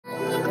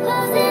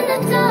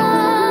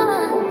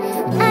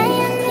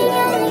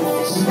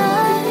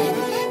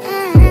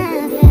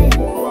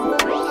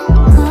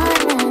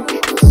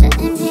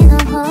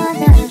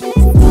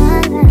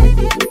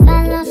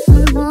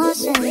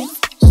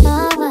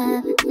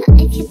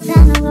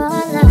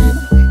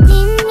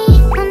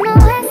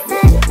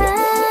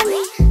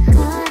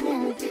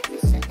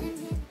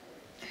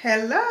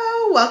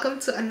welcome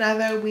to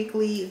another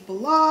weekly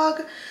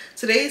vlog.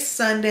 Today's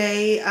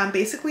Sunday. I'm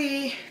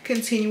basically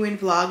continuing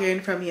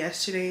vlogging from the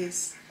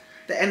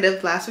end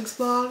of last week's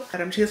vlog.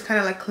 But I'm just kind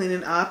of like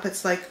cleaning up.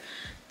 It's like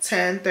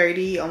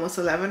 10:30, almost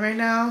 11 right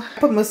now. I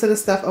put most of the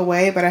stuff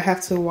away, but I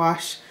have to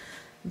wash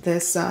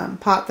this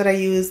pot that I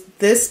use.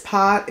 This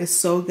pot is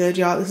so good,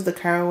 y'all. This is the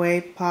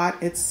Caraway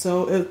pot. It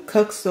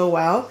cooks so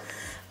well.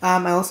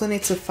 I also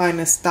need to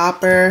find a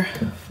stopper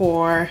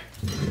for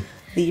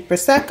the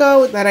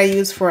Prosecco that I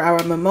use for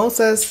our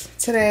mimosas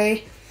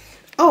today.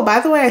 Oh, by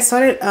the way, I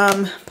started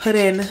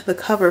putting the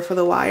cover for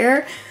the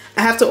wire.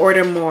 I have to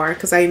order more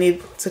because I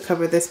need to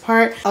cover this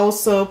part. I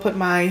also put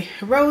my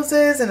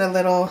roses in a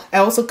little, I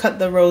also cut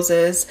the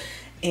roses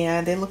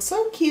and they look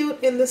so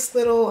cute in this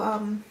little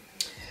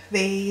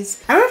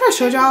vase. I don't know if I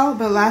showed y'all,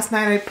 but last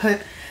night I put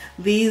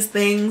these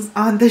things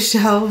on the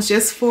shelves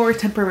just for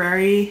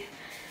temporary,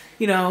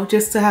 you know,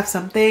 just to have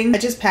something. I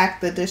just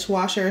packed the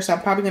dishwasher, so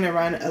I'm probably gonna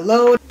run a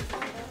load.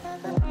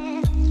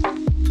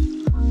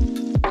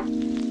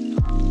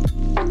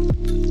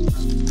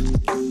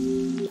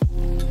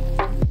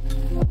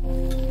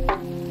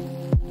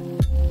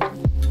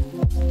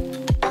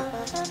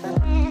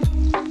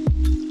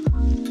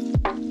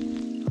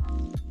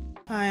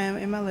 I am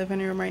in my living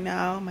room right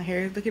now. My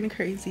hair is looking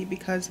crazy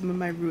because some of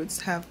my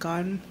roots have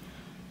gone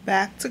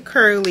back to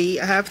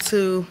curly. I have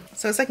to,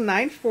 so it's like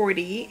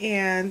 9:40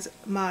 and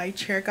my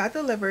chair got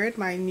delivered,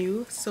 my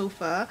new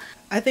sofa.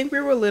 I think we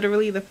were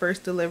literally the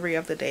first delivery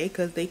of the day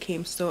because they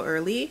came so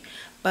early.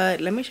 But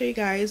let me show you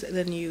guys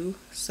the new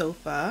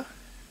sofa.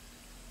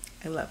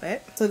 I love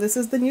it. So this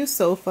is the new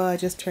sofa. I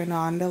just turned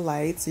on the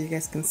lights so you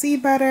guys can see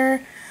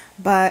better.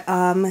 But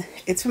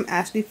it's from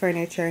Ashley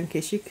Furniture in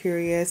case you're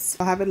curious.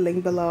 I'll have it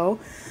linked below.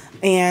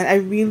 And I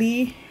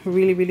really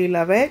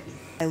love it.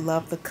 I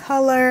love the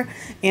color,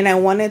 and I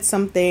wanted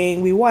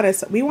something, we wanted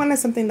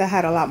something that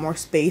had a lot more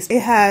space. It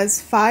has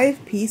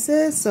 5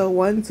 pieces, so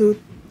 1, 2,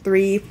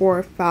 3,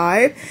 4,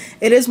 5.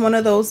 It is one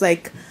of those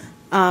like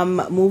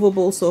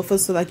movable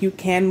sofas, so like you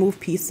can move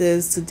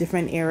pieces to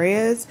different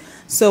areas.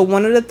 So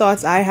one of the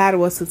thoughts I had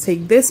was to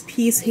take this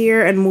piece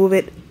here and move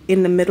it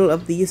in the middle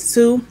of these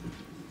two,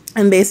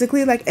 and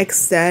basically like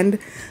extend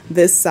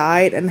this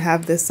side and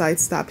have this side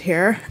stop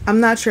here.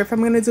 I'm not sure if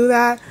I'm gonna do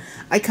that.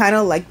 I kind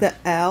of like the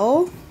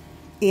L,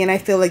 and I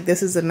feel like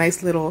this is a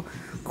nice little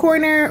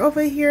corner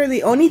over here.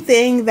 The only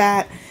thing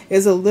that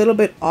is a little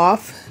bit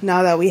off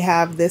now that we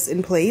have this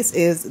in place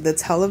is the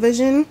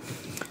television.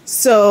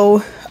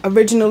 So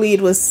originally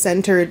it was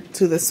centered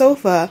to the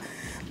sofa,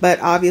 but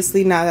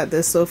obviously now that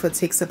the sofa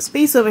takes up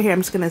space over here,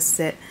 I'm just gonna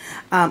sit.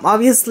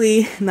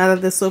 Obviously now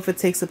that the sofa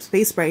takes up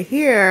space right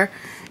here,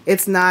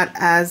 it's not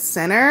as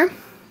center.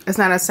 It's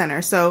not as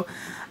center. So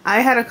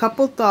I had a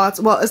couple thoughts.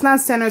 Well, it's not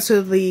centered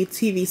to the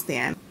TV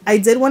stand. I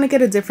did want to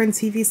get a different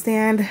TV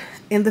stand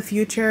in the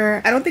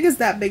future. I don't think it's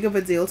that big of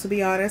a deal, to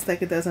be honest.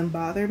 Like, it doesn't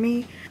bother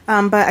me.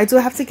 But I do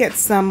have to get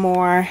some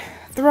more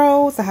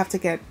throws. I have to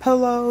get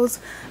pillows.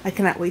 I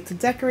cannot wait to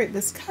decorate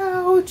this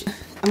couch.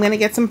 I'm going to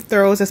get some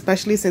throws,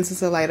 especially since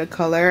it's a lighter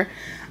color.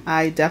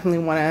 I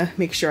definitely want to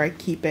make sure I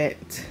keep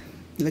it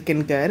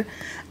looking good.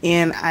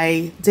 And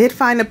I did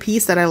find a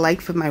piece that I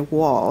like for my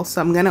wall,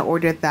 so I'm going to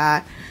order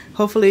that.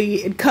 Hopefully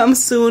it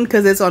comes soon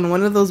because it's on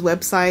one of those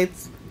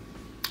websites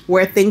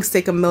where things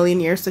take a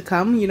million years to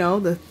come, you know,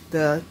 the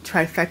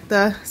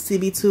trifecta,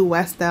 CB2,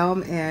 West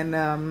Elm,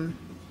 and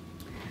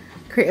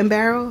Crate and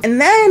Barrel. And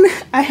then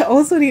I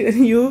also need a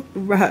new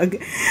rug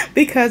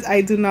because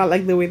I do not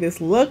like the way this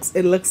looks.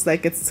 It looks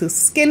like it's too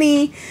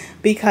skinny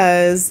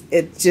because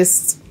it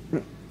just,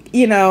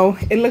 you know,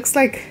 it looks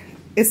like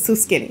it's too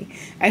skinny.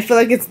 I feel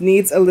like it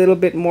needs a little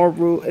bit more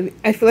room.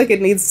 I feel like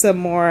it needs some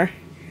more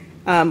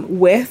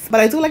width, but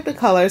I do like the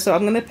color, so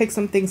I'm gonna pick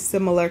something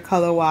similar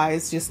color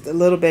wise, just a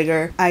little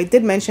bigger. I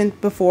did mention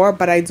before,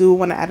 but I do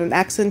want to add an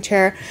accent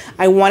chair.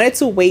 I wanted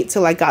to wait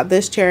till I got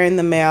this chair in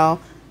the mail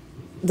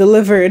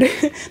delivered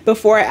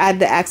before I add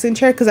the accent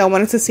chair because I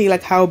wanted to see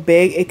like how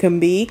big it can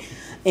be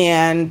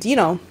and, you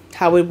know,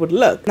 how it would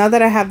look. Now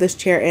that I have this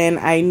chair in,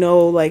 I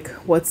know like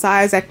what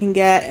size I can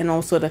get and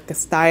also like the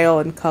style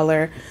and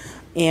color.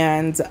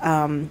 And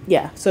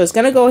yeah, so it's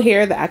gonna go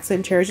here. The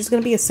accent chair is just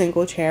gonna be a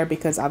single chair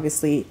because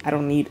obviously I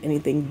don't need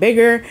anything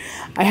bigger.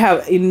 I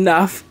have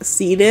enough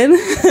seating.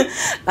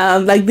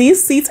 Like,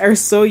 these seats are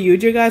so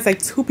huge, you guys.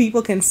 Like, 2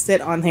 people can sit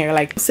on here.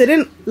 Like,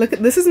 sitting, look,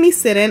 this is me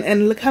sitting,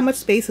 and look how much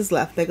space is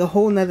left. Like a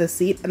whole nother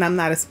seat, and I'm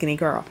not a skinny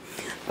girl.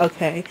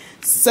 Okay,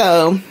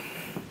 so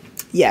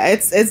yeah,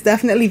 it's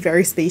definitely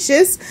very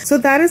spacious. So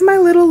that is my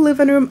little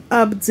living room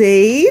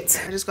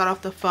update. I just got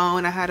off the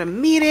phone. I had a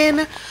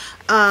meeting.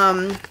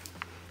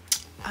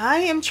 I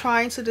am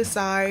trying to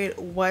decide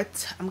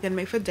what I'm gonna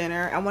make for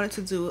dinner. I wanted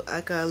to do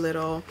like a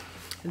little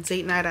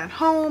date night at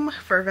home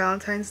for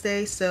Valentine's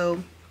Day.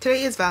 So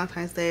today is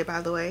Valentine's Day, by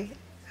the way.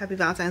 Happy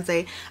Valentine's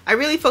Day. I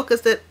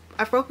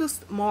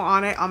focused more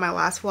on it on my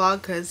last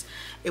vlog because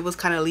it was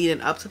kind of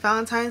leading up to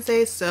Valentine's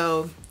Day.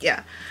 So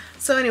yeah,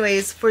 So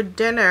anyways, for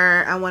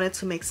dinner, I wanted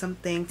to make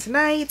something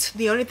tonight.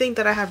 The only thing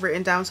that I have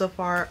written down so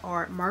far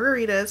are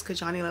margaritas, because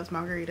Johnny loves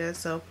margaritas.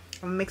 So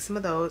I'm gonna mix some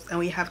of those. And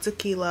we have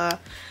tequila.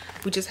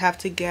 We just have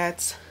to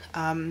get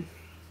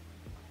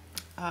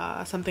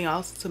something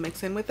else to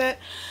mix in with it.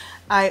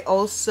 I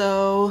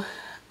also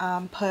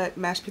put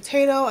mashed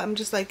potato. I'm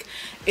just like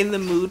in the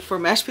mood for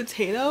mashed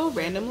potato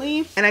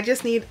randomly, and I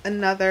just need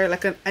another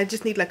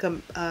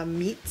a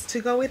meat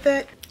to go with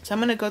it. So I'm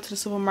gonna go to the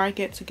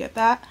supermarket to get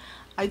that.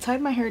 I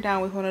tied my hair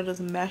down with one of those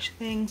mesh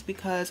things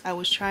because I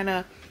was trying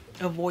to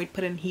avoid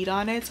putting heat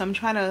on it. So I'm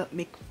trying to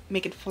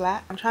make it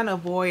flat. I'm trying to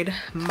avoid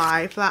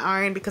my flat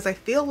iron because I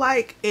feel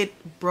like it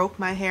broke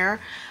my hair.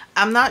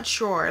 I'm not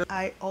sure.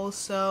 I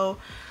also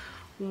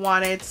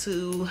wanted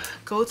to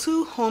go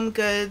to Home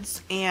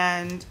Goods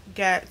and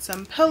get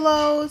some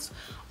pillows,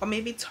 or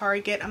maybe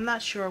Target. I'm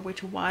not sure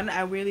which one.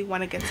 I really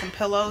want to get some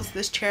pillows.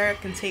 This chair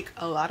can take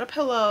a lot of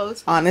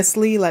pillows.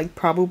 Honestly, like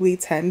probably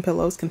 10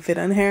 pillows can fit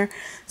in here.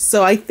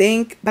 So I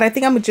think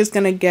I'm just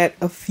gonna get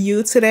a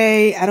few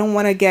today. I don't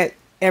want to get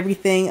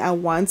everything at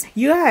once.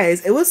 You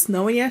guys, it was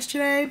snowing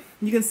yesterday.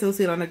 You can still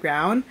see it on the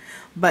ground,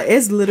 but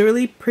it's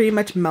literally pretty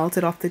much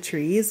melted off the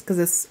trees because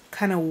it's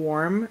kind of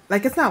warm.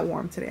 Like, it's not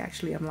warm today,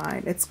 actually. I'm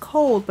lying. It's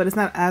cold, but it's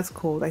not as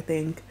cold, I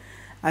think,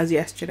 as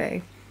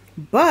yesterday.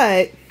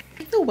 But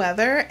the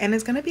weather, and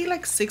it's gonna be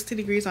like 60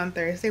 degrees on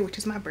Thursday, which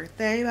is my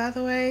birthday, by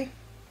the way.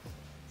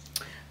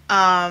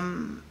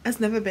 It's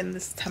never been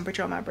this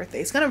temperature on my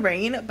birthday. It's gonna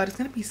rain, but it's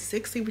gonna be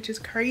 60, which is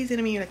crazy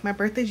to me. Like, my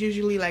birthday is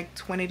usually like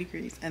 20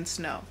 degrees and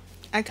snow.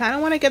 I kind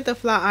of want to get the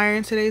flat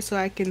iron today so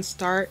I can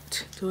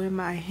start doing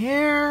my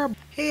hair.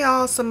 Hey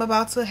y'all, so I'm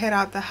about to head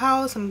out the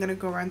house. I'm gonna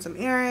go run some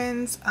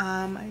errands.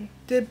 I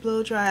did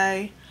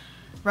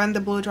run the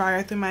blow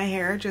dryer through my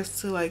hair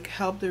just to like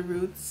help the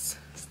roots,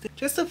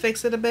 just to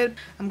fix it a bit.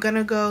 I'm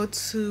gonna go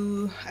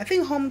to, I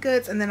think, Home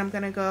Goods, and then I'm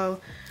gonna go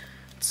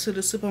to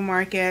the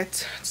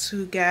supermarket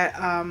to get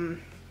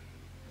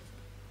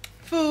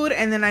food,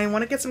 and then I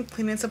want to get some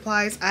cleaning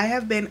supplies. I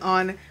have been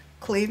on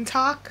Clean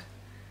Talk.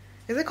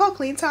 Is it called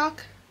Clean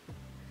Talk?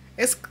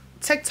 It's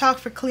TikTok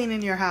for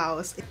cleaning your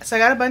house. So I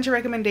got a bunch of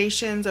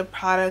recommendations of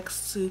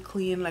products to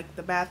clean like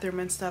the bathroom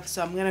and stuff.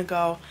 So I'm gonna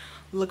go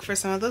look for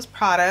some of those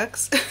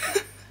products.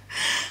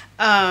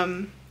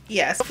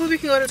 Yes. Hopefully we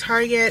can go to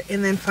Target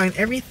and then find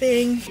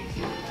everything.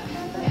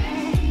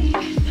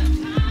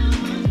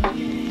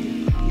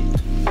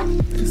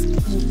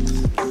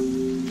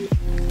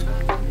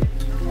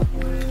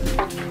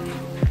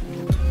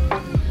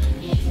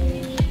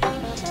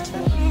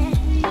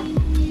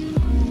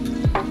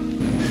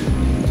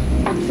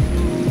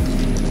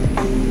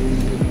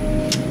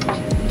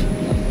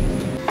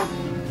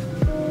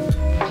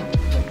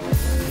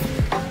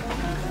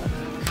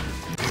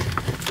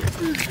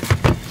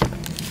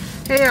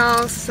 Hey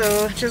y'all,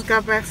 so just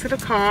got back to the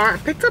car. I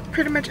picked up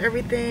pretty much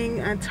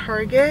everything at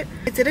Target.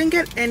 I didn't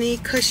get any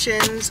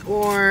cushions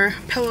or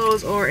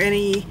pillows or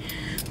any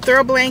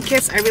throw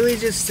blankets. I really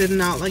just did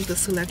not like the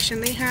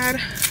selection they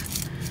had.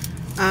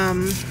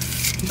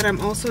 But I'm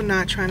also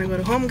not trying to go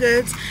to Home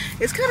Goods.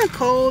 It's kind of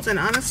cold, and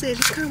honestly I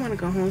just kind of want to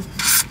go home.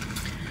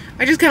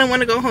 I just kind of want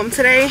to go home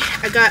today.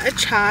 I got a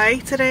chai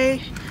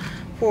today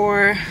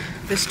for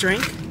this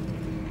drink.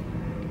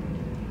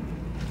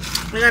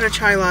 I got a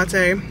chai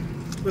latte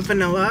with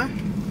vanilla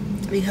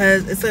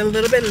because it's a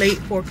little bit late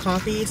for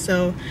coffee,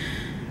 so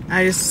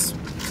I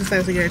just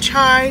decided to get a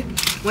chai.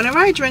 Whenever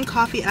I drink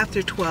coffee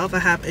after 12, I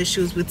have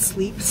issues with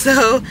sleep,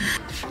 so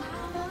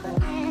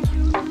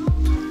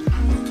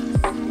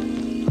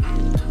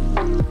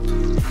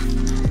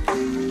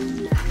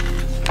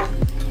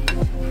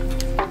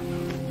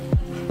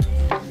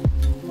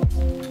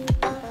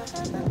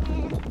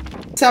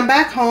I'm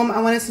back home.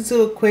 I wanted to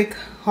do a quick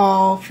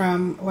haul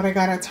from what I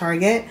got at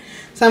Target.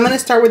 So I'm going to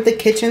start with the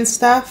kitchen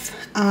stuff.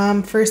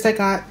 First I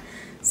got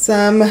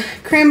some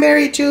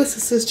cranberry juice.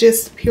 This is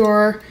just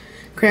pure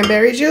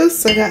cranberry juice.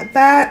 So I got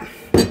that.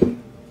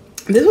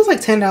 This was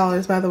like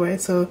 $10, by the way.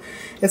 So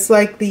it's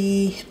like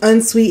the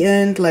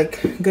unsweetened,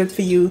 like good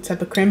for you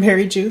type of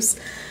cranberry juice.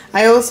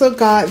 I also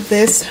got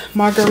this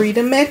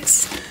margarita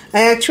mix.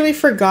 I actually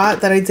forgot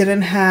that I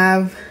didn't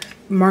have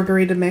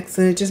margarita mix,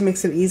 and it just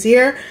makes it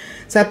easier.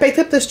 So I picked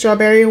up the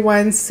strawberry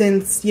one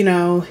since, you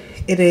know,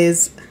 it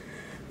is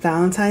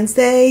Valentine's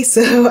Day.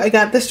 So I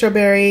got the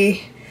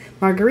strawberry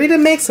margarita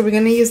mix. So we're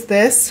going to use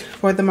this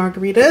for the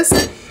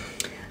margaritas.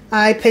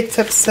 I picked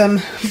up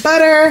some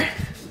butter.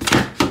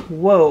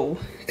 Whoa.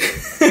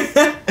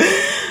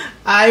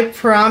 I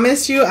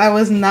promise you I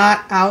was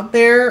not out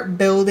there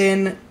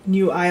building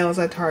new aisles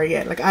at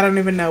Target. Like, I don't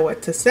even know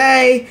what to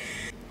say.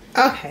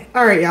 Okay.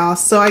 All right, y'all.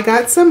 So I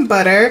got some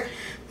butter.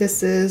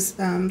 This is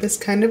this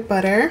kind of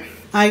butter.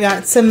 I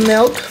got some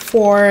milk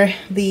for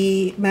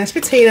the mashed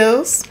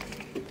potatoes.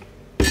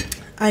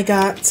 I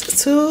got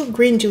 2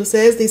 green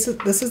juices. This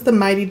is the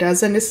Mighty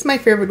Dozen. This is my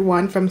favorite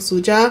one from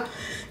Suja.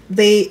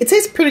 It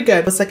tastes pretty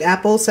good. It's like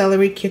apple,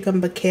 celery,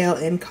 cucumber, kale,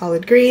 and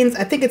collard greens.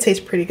 I think it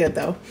tastes pretty good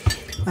though.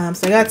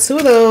 So I got 2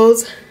 of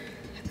those.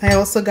 I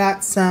also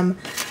got some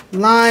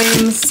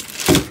limes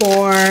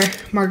for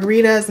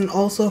margaritas and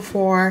also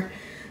for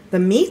the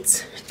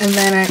meat. And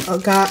then I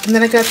got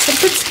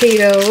some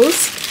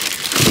potatoes.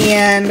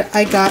 And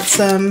I got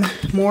some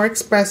more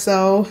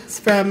espresso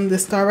from the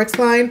Starbucks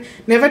line.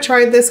 Never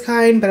tried this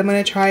kind, but I'm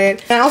gonna try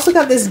it. And I also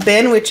got this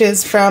bin, which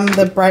is from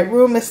the Bright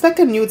Room. It's like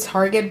a new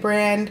Target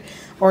brand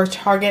or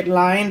Target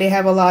line. They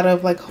have a lot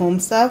of like home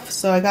stuff,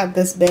 so I got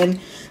this bin.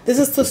 This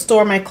is to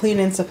store my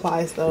cleaning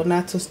supplies though,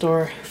 not to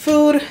store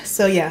food.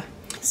 So yeah.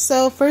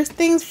 So first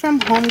things from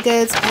Home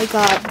Goods, I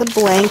got the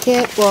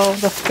blanket, well,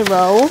 the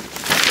throw.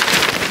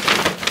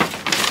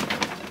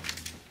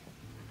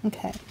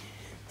 Okay,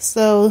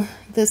 so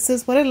this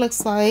is what it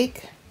looks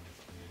like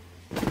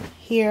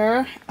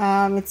here.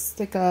 It's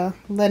like a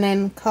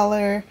linen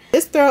color.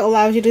 This throw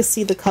allows you to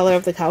see the color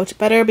of the couch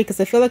better because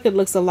I feel like it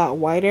looks a lot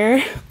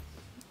whiter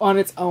on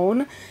its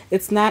own.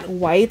 It's not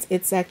white,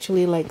 it's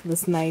actually like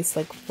this nice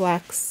like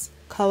flax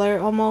color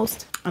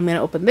almost. I'm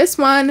gonna open this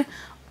one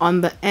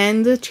on the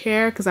end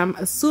chair because I'm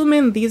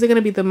assuming these are going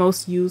to be the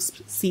most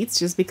used seats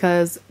just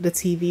because the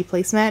TV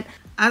placement.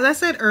 As I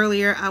said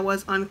earlier, I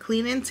was on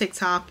cleaning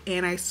TikTok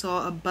and I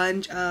saw a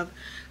bunch of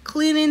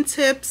cleaning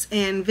tips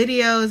and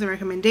videos and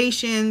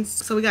recommendations.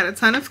 So we got a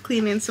ton of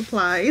cleaning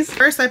supplies.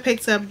 First, I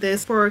picked up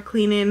this for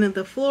cleaning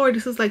the floor.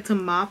 This is like to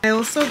mop. I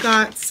also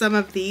got some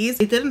of these.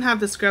 They didn't have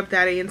the Scrub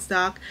Daddy in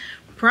stock,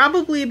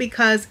 probably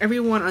because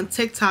everyone on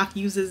TikTok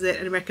uses it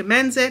and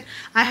recommends it.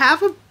 I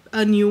have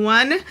a new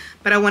one,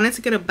 but I wanted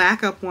to get a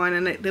backup one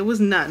and there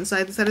was none, so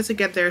I decided to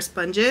get their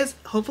sponges.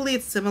 Hopefully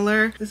it's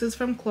similar. This is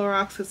from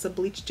Clorox. It's a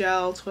bleach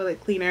gel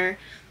toilet cleaner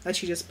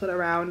that you just put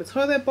around the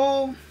toilet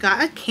bowl.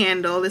 Got a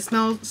candle. This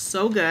smells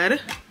so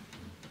good.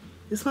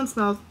 This one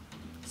smells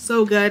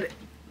so good.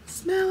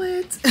 Smell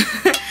it.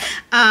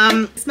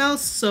 It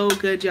smells so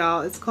good,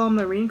 y'all. It's called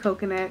Marine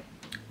Coconut.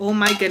 Oh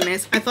my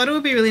goodness. I thought it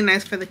would be really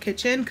nice for the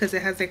kitchen because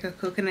it has like a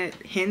coconut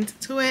hint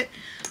to it.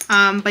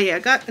 But yeah, I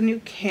got a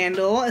new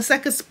candle. It's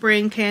like a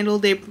spring candle.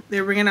 They're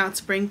bringing out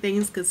spring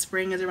things because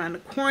spring is around the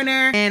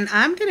corner. And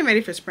I'm getting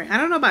ready for spring. I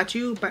don't know about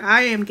you, but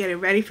I am getting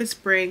ready for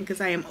spring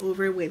because I am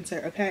over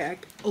winter. Okay, I'm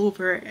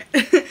over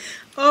it.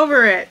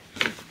 Over it.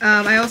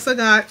 I also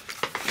got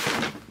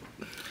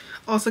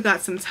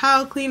some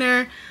tile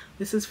cleaner.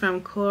 This is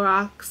from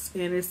Clorox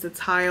and it's the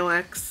Tile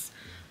X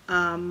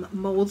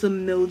mold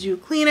and mildew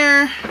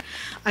cleaner.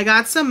 I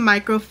got some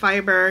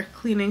microfiber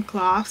cleaning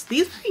cloths.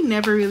 These I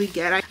never really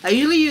get. I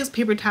usually use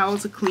paper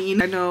towels to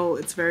clean. I know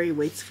it's very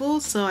wasteful,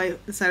 so I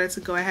decided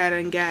to go ahead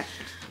and get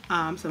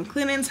some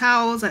cleaning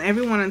towels, and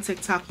everyone on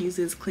TikTok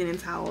uses cleaning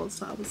towels,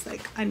 so I was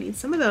like, I need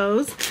some of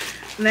those.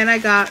 And then I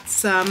got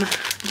some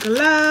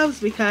gloves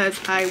because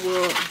I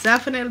will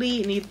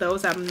definitely need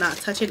those. I'm not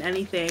touching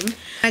anything.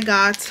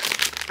 I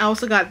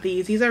also got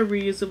these. These are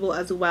reusable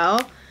as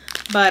well,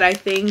 but I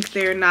think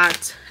they're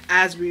not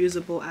as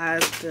reusable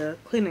as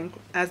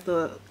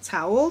the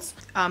towels.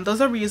 Those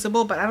are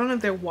reusable, but I don't know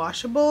if they're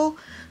washable,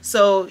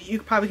 so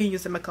you probably can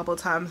use them a couple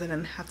times and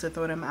then have to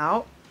throw them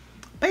out.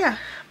 But yeah,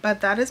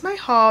 but that is my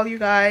haul, you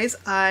guys.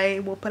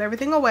 I will put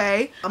everything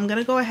away. I'm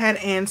gonna go ahead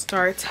and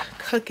start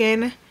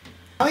cooking.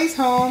 Molly's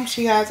home.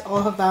 She has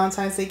all her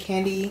Valentine's Day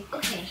candy.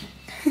 Okay.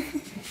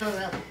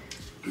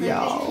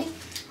 Y'all,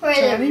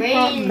 Johnny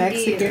brought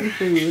Mexican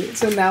food,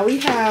 so now we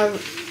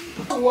have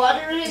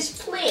water his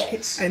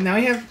plants. And now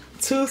we have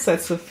 2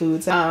 sets of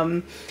foods.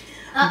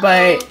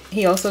 But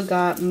he also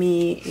got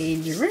me a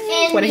drink.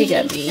 And what did he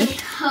get me?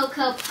 Some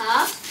Cocoa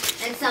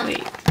Puffs and some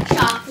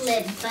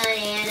chocolate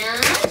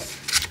bananas.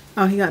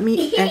 Oh, he got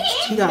me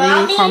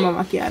caramel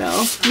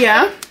macchiato.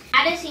 Yeah.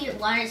 How does he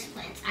water his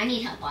plants? I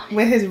need help on it.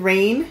 With his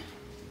rain?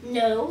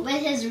 No.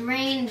 With his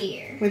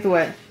reindeer. With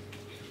what?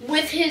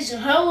 With his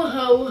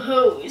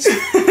ho-ho-hos.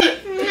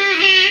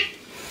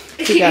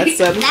 He got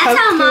some That's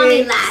how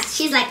Mommy laughs.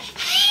 She's like,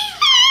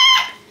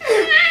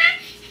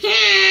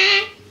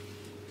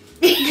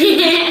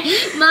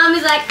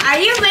 Mommy's like, are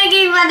you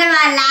making fun of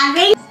my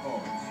laughing?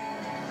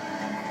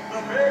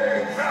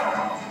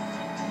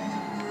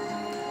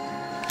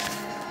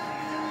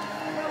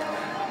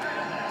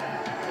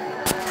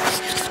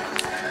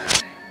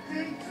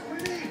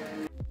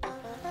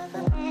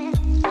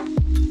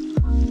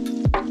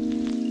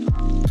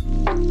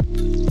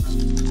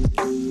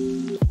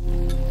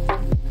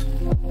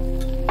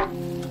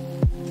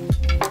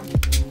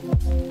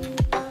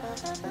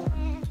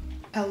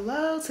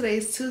 Hello,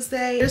 today's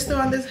Tuesday. Just still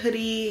on this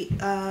hoodie,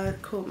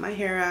 combed my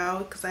hair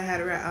out because I had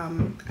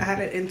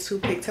it in 2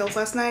 pigtails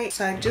last night.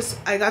 So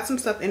I got some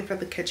stuff in for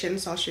the kitchen,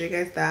 so I'll show you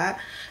guys that,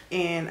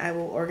 and I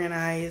will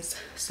organize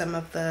some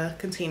of the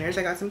containers.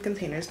 I got some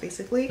containers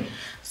basically.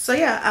 So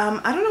yeah,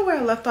 I don't know where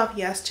I left off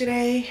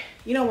yesterday.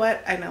 You know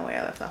what? I know where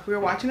I left off. We were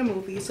watching a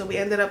movie, so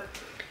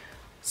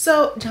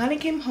Johnny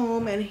came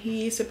home and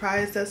he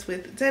surprised us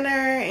with dinner,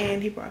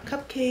 and he brought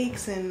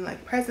cupcakes and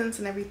like presents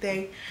and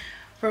everything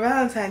for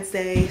Valentine's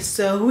Day.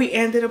 So we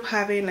ended up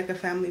having like a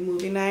family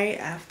movie night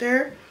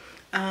after.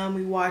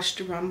 We watched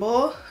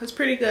Rumble. It was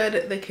pretty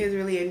good. The kids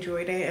really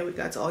enjoyed it and we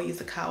got to all use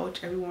the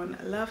couch. Everyone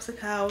loves the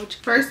couch.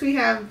 First we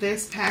have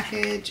this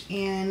package,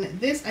 and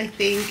this I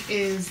think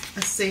is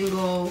a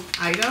single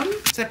item.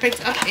 So I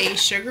picked up a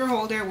sugar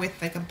holder with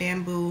like a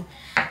bamboo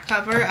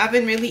cover. I've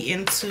been really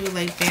into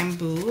like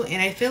bamboo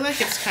and I feel like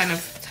it's kind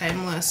of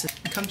timeless.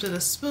 It comes with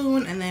a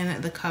spoon and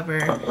then the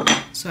cover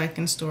so I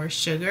can store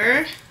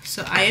sugar.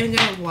 So I am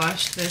gonna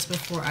wash this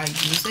before I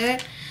use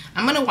it.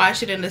 I'm gonna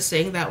wash it in the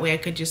sink, that way I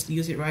could just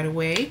use it right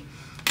away.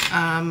 It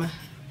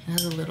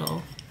has a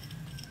little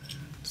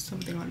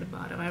something on the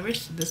bottom. I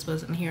wish this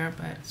wasn't here,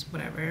 but it's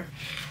whatever.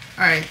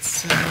 Alright,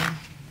 so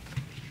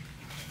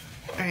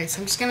I'm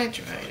just gonna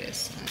dry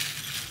this.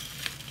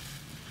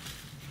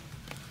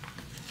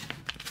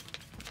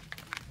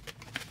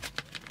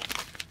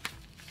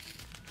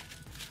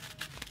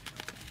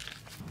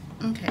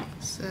 Okay,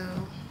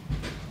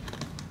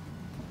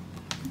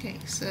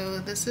 so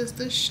this is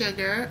the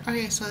sugar.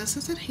 Okay, so this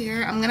is it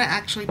here. I'm gonna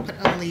actually put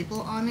a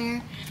label on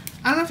it.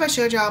 I don't know if I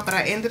showed y'all, but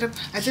I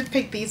did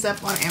pick these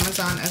up on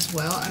Amazon as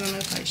well. I don't know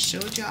if I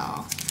showed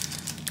y'all.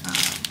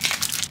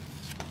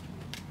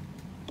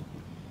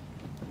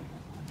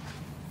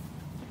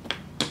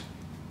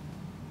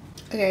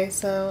 Okay,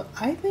 so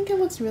I think it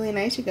looks really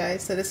nice, you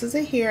guys. So this is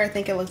it here. I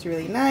think it looks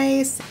really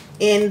nice.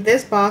 In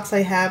this box,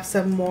 I have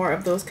some more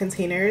of those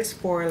containers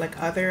for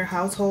like other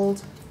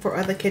households, for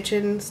other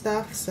kitchen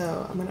stuff.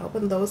 So I'm gonna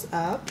open those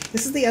up.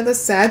 This is the other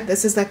set.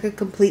 This is like a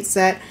complete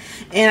set.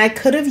 And I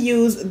could have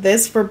used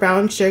this for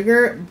brown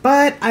sugar,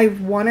 but I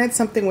wanted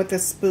something with a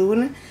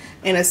spoon.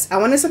 And I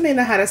wanted something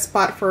that had a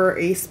spot for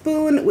a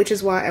spoon, which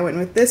is why I went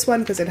with this one,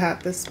 because it had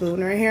the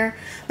spoon right here.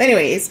 But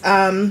anyways,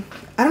 I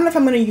don't know if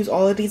I'm going to use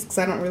all of these because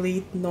I don't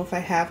really know if I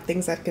have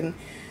things that can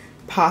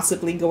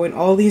possibly go in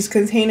all these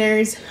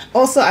containers.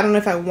 Also, I don't know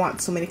if I want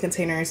so many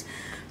containers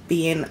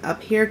being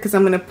up here because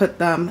I'm going to put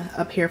them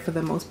up here for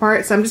the most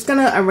part. So I'm just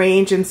going to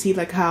arrange and see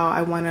like how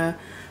I want to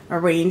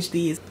arrange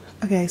these.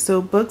 Okay,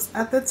 so books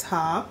at the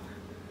top.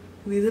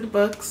 These are the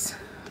books.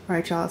 All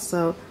right, y'all.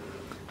 So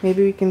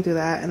maybe we can do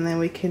that, and then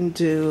we can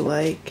do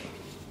like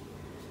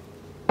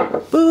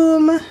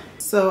boom.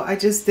 So I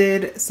just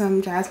did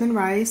some jasmine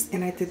rice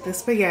and I did the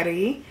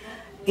spaghetti,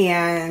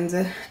 and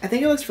I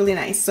think it looks really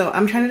nice. So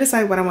I'm trying to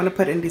decide what I want to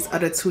put in these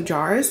other two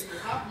jars.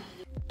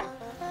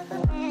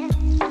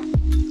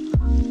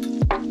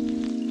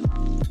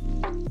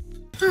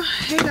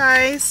 Hey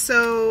guys,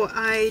 so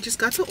I just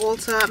got to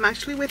Ulta. I'm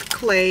actually with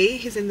Clay,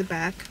 he's in the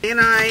back, and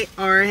I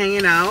are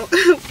hanging out.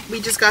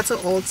 We just got to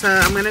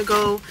Ulta. I'm gonna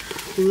go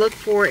look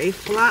for a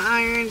flat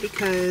iron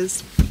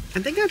because I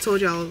think I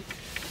told y'all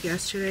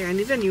yesterday I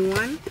need a new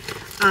one.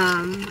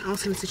 I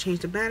also need to change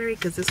the battery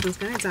because this one's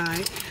gonna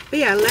die. But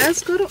yeah,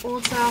 let's go to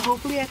Ulta.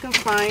 Hopefully I can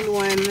find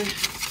one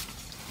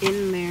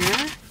in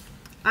there.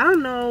 I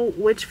don't know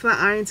which flat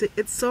iron to,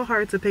 it's so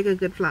hard to pick a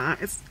good flat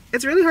iron.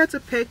 It's really hard to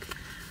pick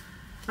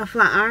a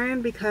flat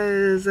iron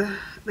because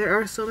there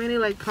are so many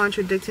like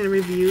contradicting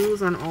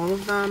reviews on all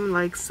of them.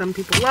 Like some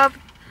people love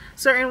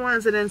certain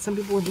ones and then some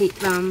people hate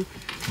them.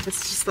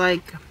 It's just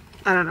like,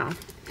 I don't know.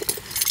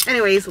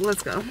 Anyways,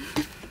 let's go.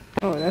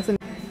 Oh, I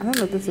don't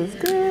know if this is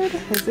good.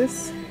 Is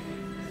this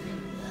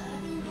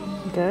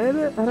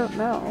good? I don't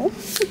know.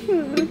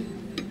 Okay,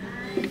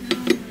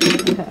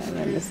 and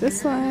then there's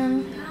this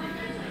one.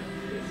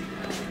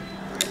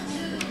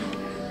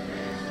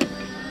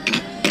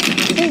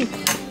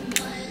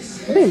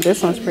 I think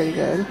this one's pretty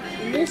good.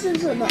 This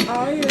is an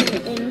iron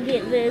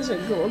ingot, there's a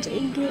gold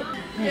ingot.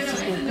 I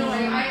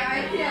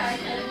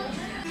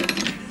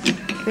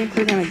think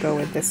we're gonna go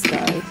with this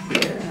guy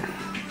here.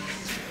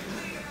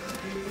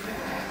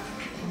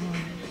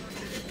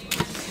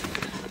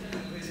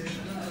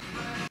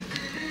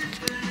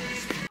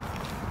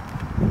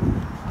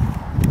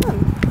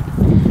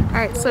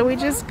 Alright, so we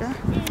just got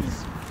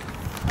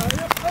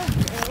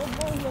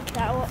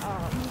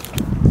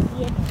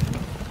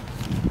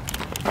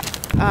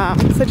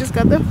so just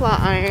got the flat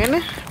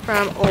iron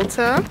from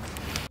Ulta.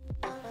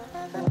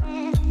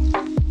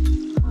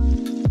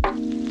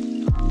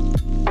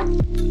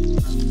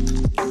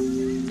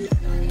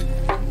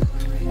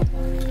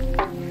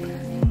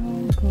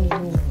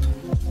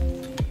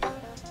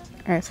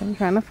 Alright, so I'm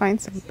trying to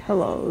find some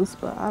pillows,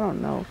 but I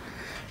don't know.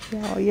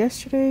 Y'all,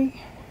 yesterday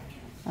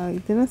I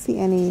didn't see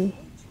any,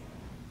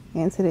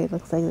 and today it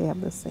looks like they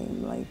have the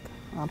same like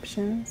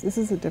options. This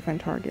is a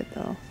different Target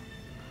though.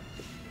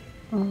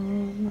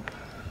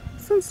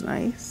 This one's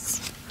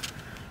nice.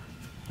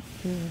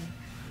 Yeah,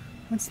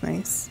 that's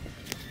nice.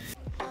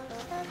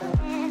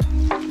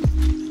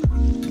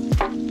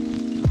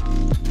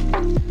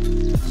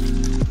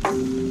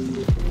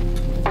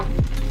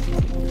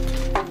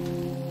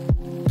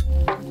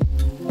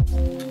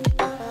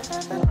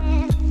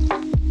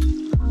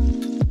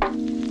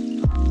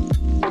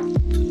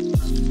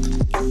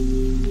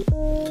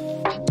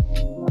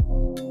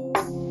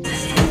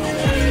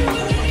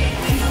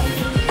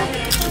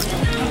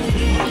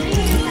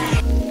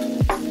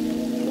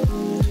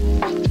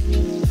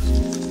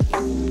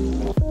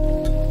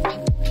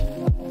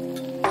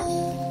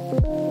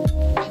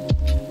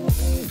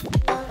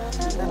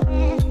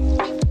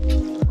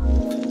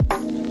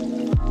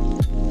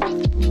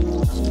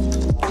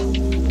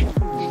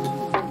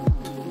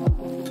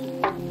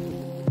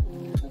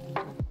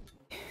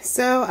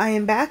 I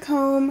am back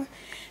home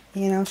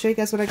and I'll show you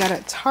guys what I got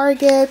at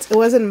Target. It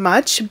wasn't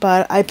much,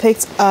 but I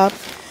picked up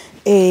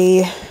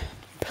a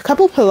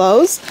couple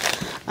pillows.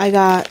 I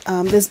got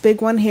this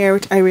big one here,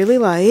 which I really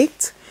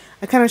liked.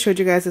 I kind of showed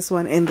you guys this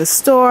one in the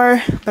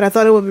store, but I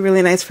thought it would be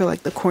really nice for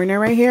like the corner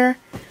right here.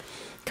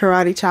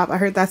 Karate chop. I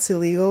heard that's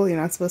illegal.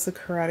 You're not supposed to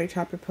karate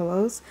chop your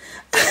pillows.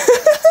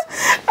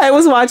 I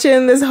was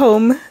watching this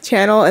home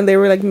channel and they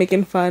were like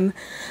making fun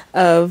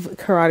of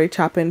karate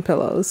chopping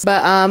pillows.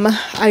 But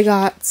I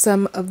got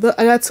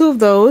two of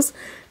those,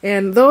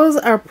 and those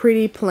are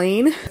pretty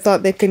plain. I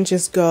thought they can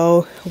just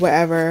go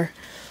wherever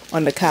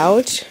on the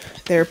couch.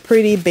 They're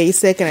pretty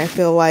basic, and I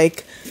feel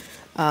like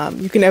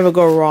you can never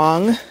go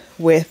wrong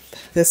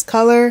with this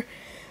color.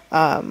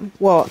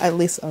 Well, at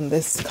least on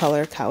this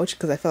color couch,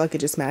 because I feel like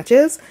it just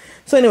matches.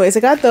 So anyways, I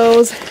got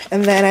those,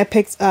 and then I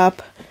picked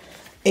up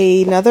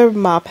another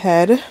mop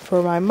head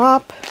for my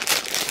mop.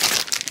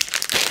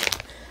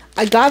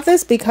 I got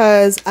this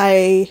because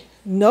I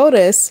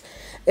noticed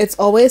it's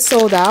always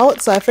sold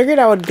out, so I figured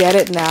I would get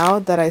it now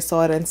that I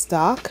saw it in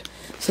stock,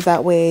 so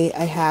that way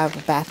I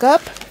have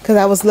backup, because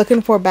I was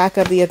looking for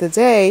backup the other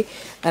day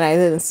and I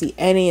didn't see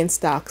any in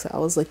stock. So I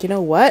was like, you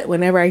know what,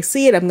 whenever I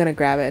see it, I'm gonna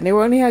grab it. And they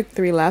were only like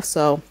 3 left,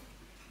 so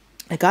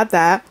I got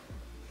that.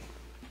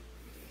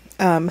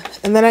 And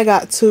then I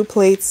got 2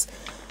 plates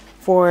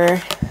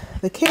for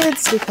the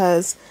kids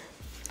because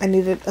I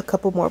needed a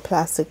couple more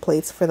plastic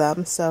plates for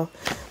them. So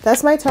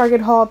that's my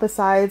Target haul,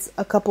 besides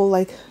a couple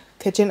like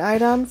kitchen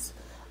items,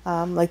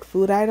 like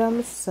food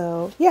items.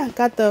 So yeah,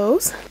 got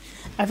those.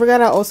 I forgot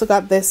I also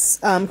got this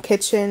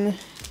kitchen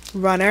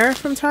runner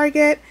from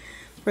Target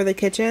for the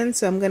kitchen,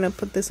 so I'm gonna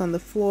put this on the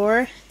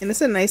floor, and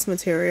it's a nice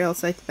material.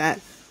 It's like that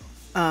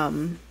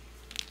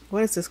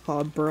what is this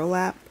called,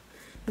 burlap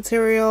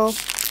material.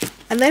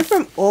 And then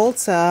from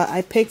Ulta,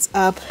 I picked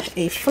up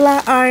a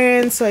flat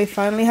iron, so I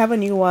finally have a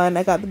new one.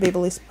 I got the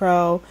Babyliss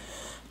Pro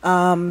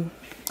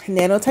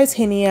Nano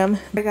Titanium.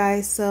 Alright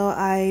guys, so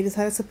I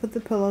decided to put the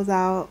pillows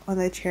out on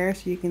the chair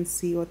so you can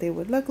see what they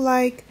would look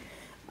like.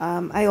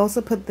 I also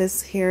put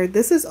this here.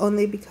 This is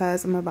only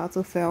because I'm about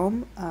to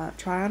film a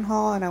try on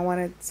haul, and I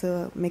wanted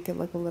to make it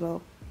look a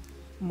little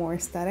more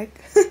aesthetic.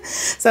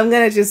 So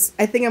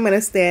I think I'm gonna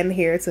stand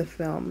here to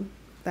film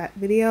that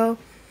video.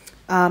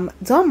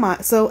 Don't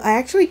mind. So I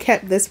actually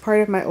kept this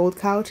part of my old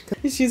couch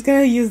because she's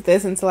gonna use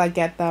this until I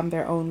get them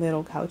their own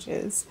little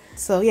couches.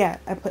 So yeah,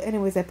 I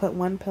put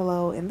one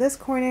pillow in this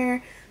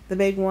corner, the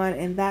big one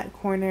in that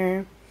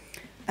corner,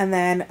 and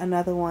then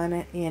another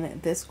one in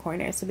this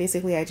corner. So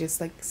basically I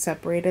just like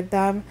separated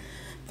them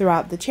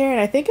throughout the chair, and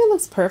I think it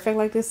looks perfect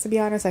like this, to be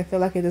honest. I feel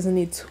like it doesn't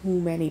need too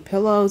many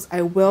pillows.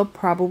 I will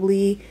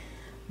probably,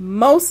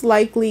 most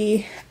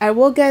likely, I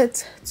will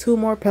get 2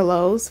 more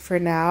pillows for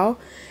now,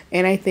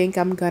 and I think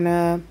I'm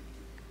gonna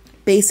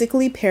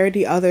basically pair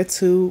the other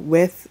 2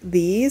 with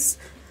these,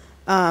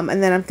 and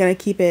then I'm gonna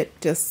keep it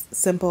just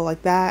simple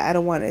like that. I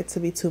don't want it to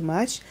be too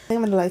much. I think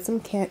I'm gonna light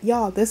some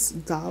y'all, this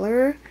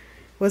dollar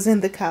was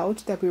in the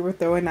couch that we were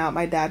throwing out.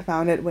 My dad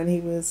found it when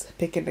he was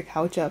picking the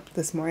couch up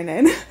this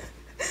morning.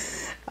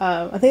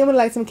 I think I'm gonna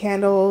light some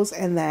candles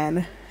and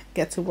then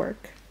get to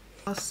work.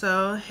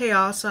 Also, hey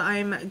y'all, so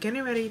I'm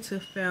getting ready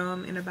to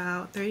film in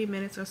about 30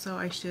 minutes or so.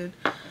 I should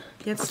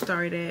get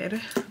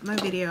started my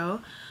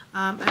video.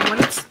 I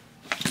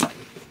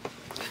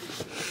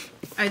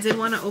did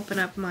want to open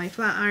up my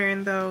flat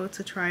iron though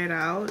to try it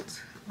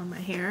out on my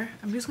hair.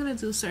 I'm just gonna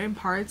do certain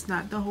parts,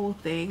 not the whole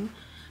thing,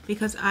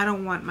 because I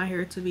don't want my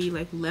hair to be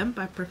like limp.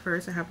 I prefer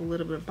to have a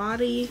little bit of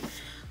body,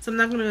 so I'm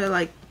not gonna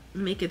like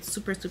make it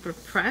super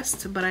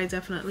pressed, but I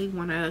definitely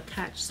want to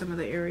catch some of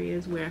the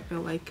areas where I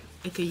feel like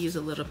it could use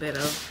a little bit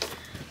of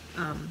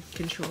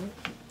control.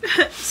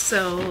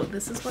 So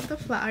this is what the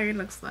flat iron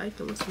looks like.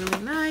 It looks really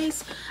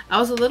nice. I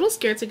was a little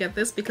scared to get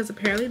this because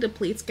apparently the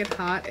plates get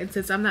hot, and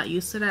since I'm not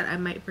used to that, I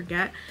might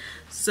forget.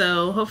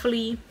 So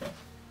hopefully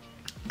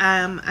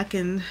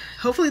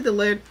hopefully the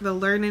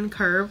learning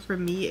curve for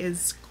me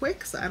is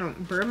quick, so I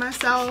don't burn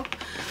myself.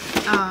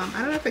 I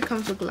don't know if it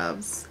comes with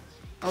gloves.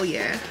 Oh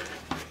yeah,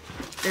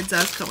 it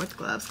does come with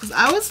gloves, because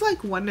I was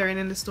like wondering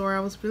in the store.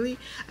 I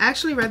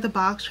actually read the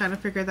box trying to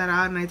figure that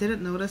out, and I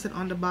didn't notice it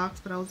on the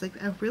box, but I was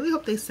like, I really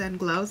hope they send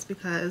gloves,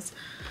 because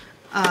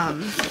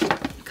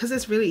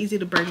it's really easy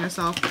to burn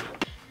yourself.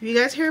 If you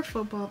guys hear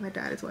football, my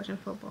dad is watching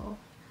football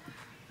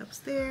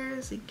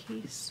upstairs, in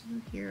case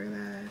you hear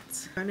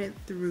that. Run it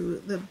through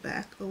the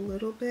back a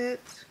little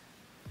bit.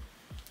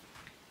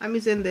 I'm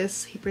using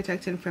this heat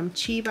protectant from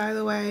Chi, by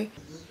the way.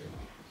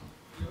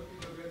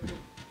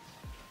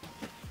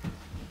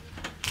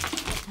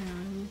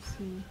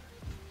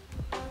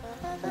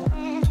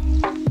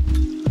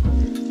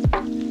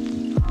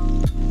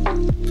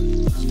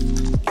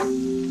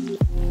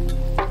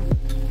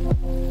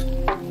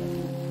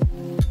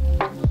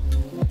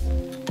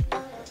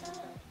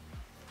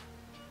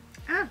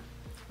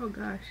 Oh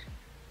gosh.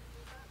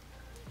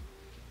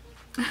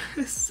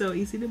 It's so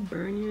easy to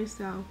burn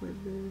yourself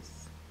with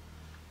this.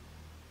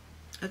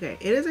 Okay,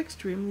 it is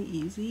extremely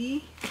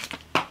easy.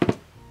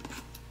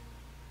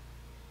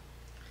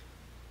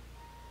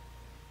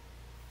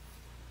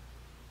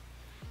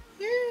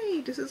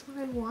 Yay, this is what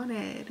I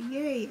wanted.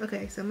 Yay.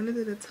 Okay, so I'm gonna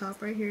do the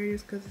top right here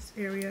just because this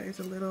area is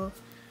a little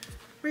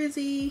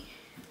frizzy.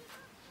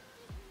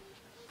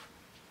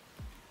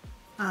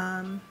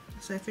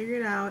 So I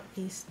figured out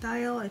a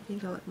style. I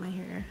think I like my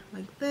hair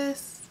like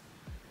this.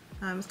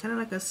 It's kind of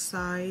like a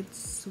side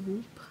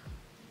swoop.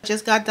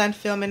 Just got done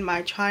filming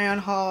my try on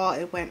haul.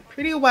 It went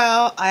pretty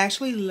well. I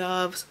actually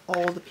love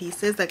all the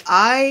pieces. Like,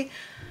 I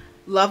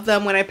love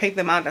them when I pick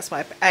them out. That's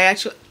why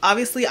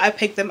obviously I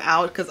picked them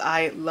out because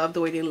I love the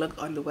way they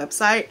look on the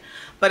website,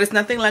 but it's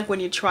nothing like when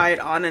you try it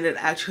on and it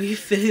actually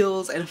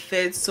feels and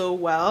fits so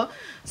well.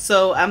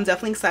 So I'm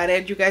definitely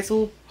excited. You guys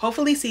will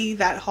hopefully see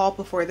that haul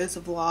before this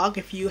vlog.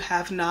 If you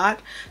have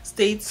not,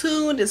 stay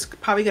tuned. It's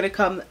probably gonna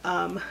come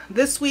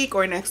this week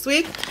or next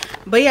week.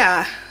 But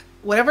yeah,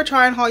 whatever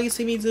try on haul you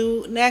see me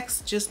do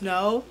next, just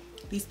know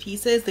these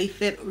pieces, they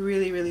fit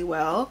really, really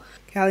well.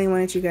 Callie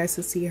wanted you guys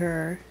to see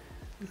her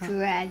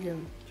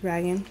Dragon.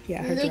 Dragon?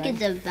 Yeah, her Look dragon. at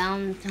the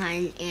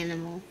Valentine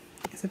animal.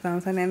 It's a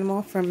Valentine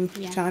animal from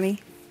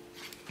Johnny.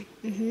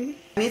 I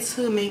need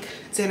to make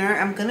dinner.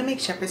 I'm gonna make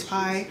shepherd's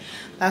pie.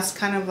 That's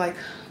kind of like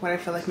what I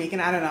feel like making.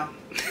 I don't know.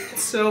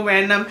 It's so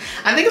random.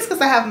 I think it's because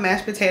I have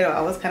mashed potato.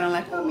 I was kind of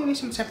like, oh, maybe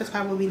some shepherd's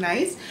pie will be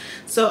nice.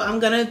 So I'm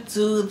gonna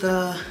do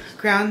the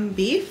ground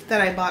beef that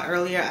I bought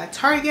earlier at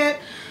Target.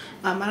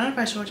 I don't know if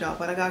I showed y'all,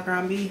 but I got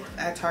ground beef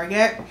at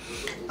Target.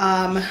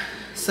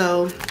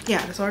 So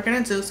yeah, that's what we're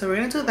gonna do. So we're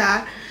gonna do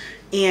that,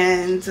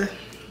 and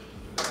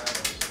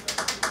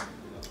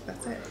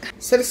that's it.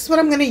 So this is what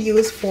I'm gonna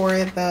use for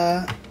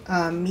the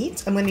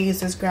meat. I'm gonna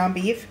use this ground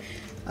beef,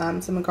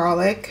 some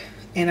garlic,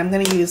 and I'm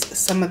gonna use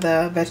some of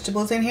the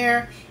vegetables in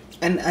here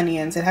and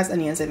onions. It has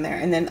onions in there,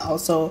 and then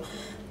also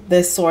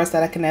this sauce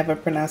that I can never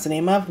pronounce the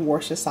name of,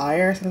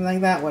 Worcestershire or something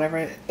like that,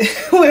 whatever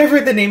whatever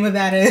the name of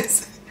that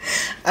is.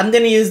 I'm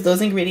gonna use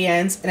those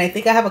ingredients, and I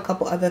think I have a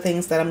couple other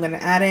things that I'm gonna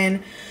add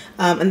in,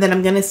 and then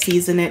I'm gonna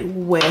season it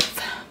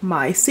with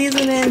my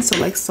seasoning, so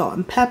like salt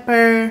and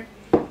pepper,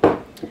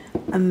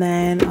 and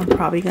then I'm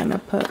probably gonna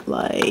put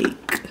like,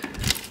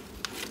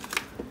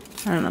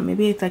 I don't know,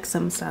 maybe it's like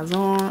some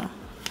sazon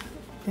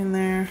in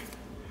there.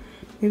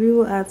 Maybe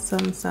we'll add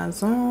some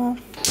sazon.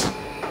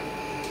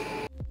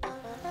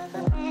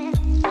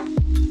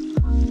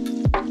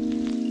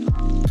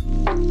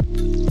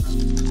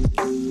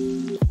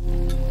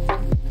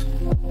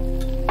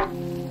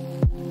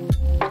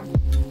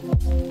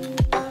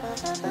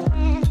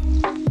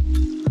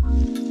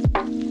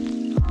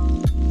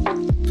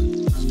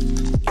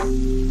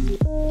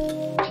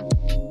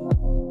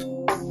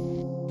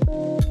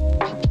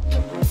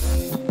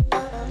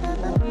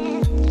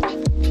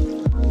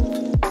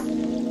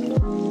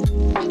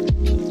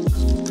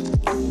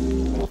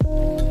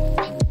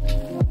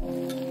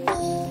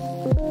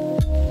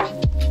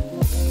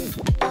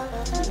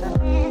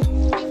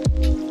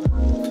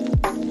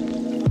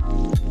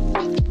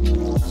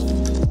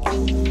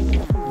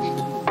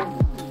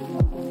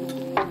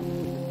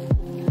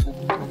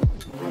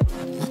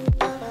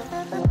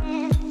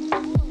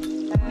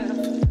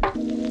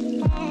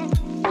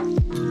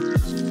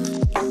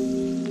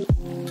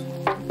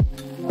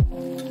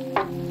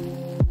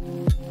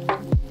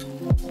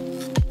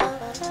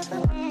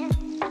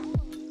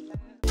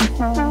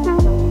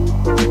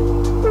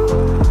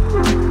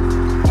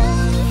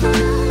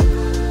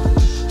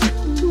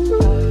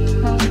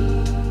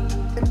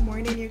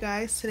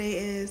 Today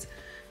is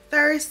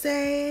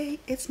Thursday.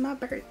 It's my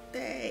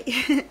birthday.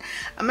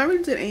 I'm not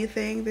really doing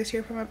anything this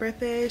year for my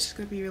birthday. It's just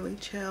gonna be really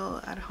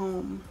chill at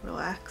home,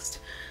 relaxed.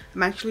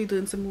 I'm actually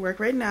doing some work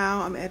right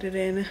now. I'm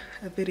editing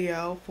a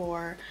video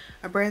for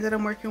a brand that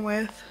I'm working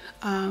with.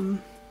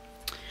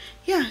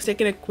 Yeah,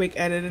 taking a quick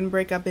editing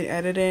break. I've been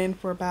editing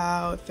for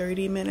about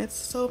 30 minutes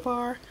so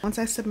far. Once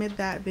I submit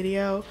that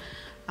video,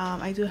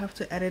 I do have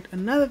to edit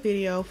another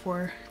video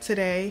for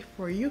today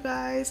for you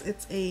guys.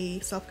 It's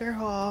a self-care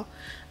haul.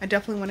 I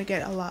definitely want to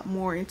get a lot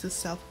more into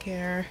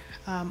self-care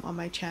on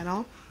my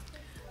channel.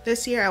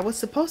 This year, I was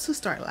supposed to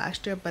start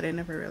last year, but it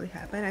never really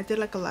happened. I did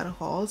like a lot of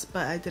hauls,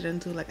 but I didn't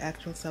do like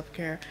actual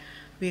self-care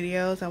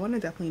videos. I want to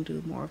definitely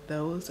do more of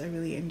those. I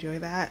really enjoy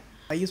that.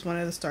 I used one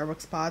of the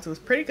Starbucks pods. It was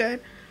pretty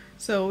good.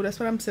 So that's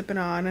what I'm sipping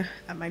on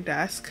at my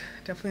desk.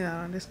 Definitely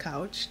not on this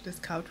couch. This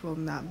couch will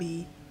not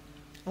be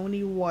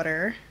only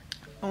water.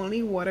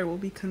 Only water will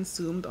be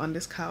consumed on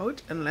this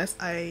couch unless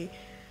I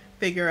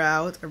figure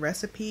out a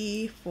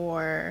recipe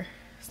for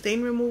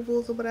stain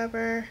removals or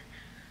whatever.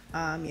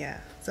 Yeah,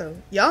 so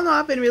y'all know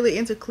I've been really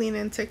into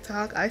cleaning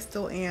TikTok. I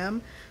still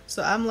am.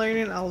 So I'm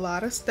learning a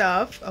lot of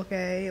stuff,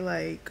 okay?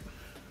 Like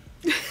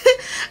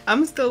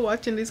I'm still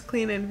watching these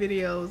cleaning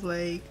videos.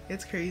 Like,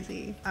 it's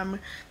crazy. I'm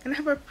gonna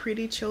have a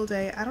pretty chill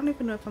day. I don't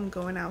even know if I'm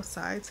going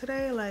outside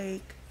today.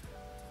 Like,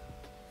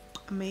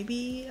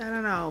 maybe, I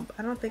don't know.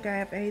 I don't think I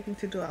have anything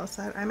to do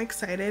outside. I'm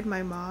excited.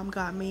 My mom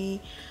got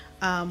me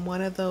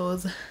one of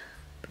those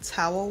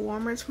towel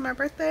warmers for my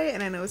birthday,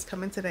 and I know it's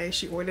coming today.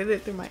 She ordered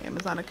it through my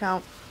Amazon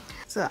account,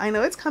 so I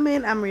know it's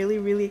coming. I'm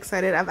really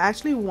excited. I've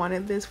actually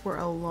wanted this for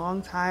a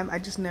long time. I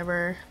just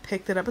never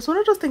picked it up. It's one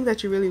of those things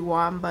that you really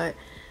want, but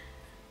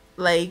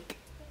like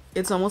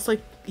it's almost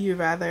like you'd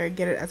rather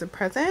get it as a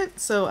present.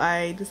 So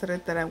I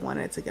decided that I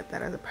wanted to get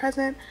that as a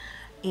present,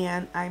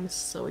 and I'm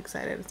so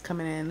excited. It's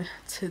coming in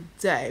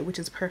today, which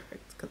is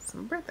perfect because it's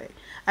my birthday.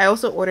 I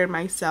also ordered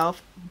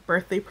myself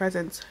birthday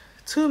presents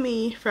to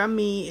me. From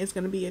me is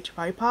going to be a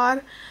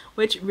tripod,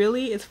 which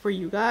really is for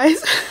you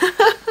guys.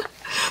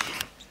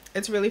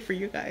 It's really for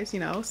you guys,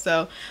 you know.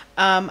 So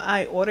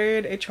I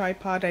ordered a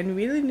tripod. I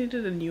really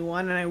needed a new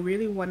one, and I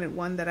really wanted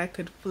one that I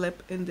could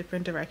flip in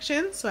different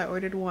directions. So I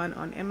ordered one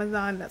on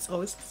Amazon. That's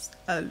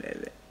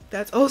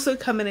also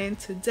coming in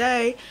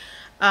today.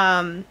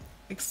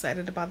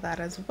 Excited about that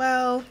as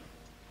well.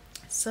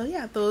 So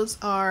yeah, those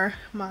are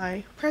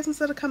my presents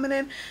that are coming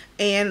in.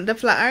 And the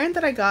flat iron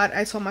that I got,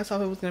 I told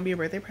myself it was going to be a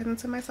birthday present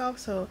to myself,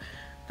 so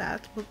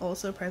that was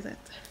also a present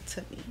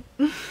to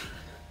me.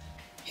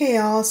 Hey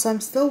y'all, so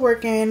I'm still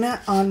working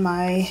on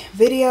my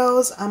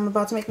videos. I'm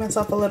about to make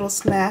myself a little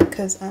snack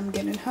because I'm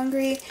getting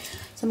hungry.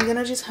 So I'm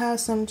gonna just have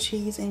some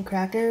cheese and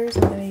crackers.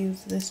 I'm gonna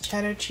use this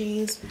cheddar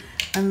cheese.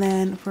 And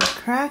then for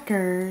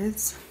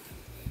crackers,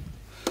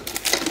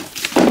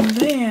 and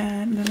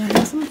then I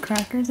have some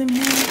crackers in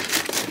here.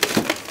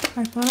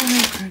 I thought I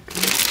had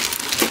crackers.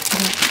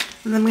 Okay.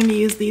 And then I'm gonna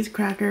use these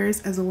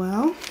crackers as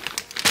well.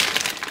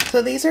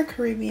 So these are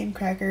Caribbean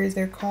crackers.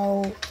 They're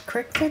called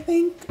Cricks, I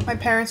think. My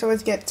parents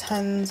always get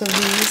tons of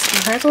these. My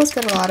parents always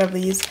get a lot of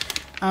these.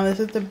 This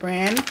is the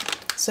brand.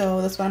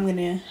 So that's what I'm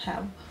gonna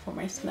have for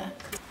my snack.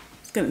 I'm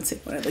just gonna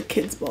take one of the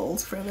kids'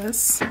 bowls for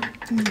this.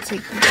 I'm gonna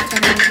take this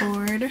cutting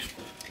board.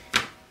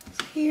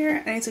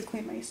 Here, I need to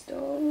clean my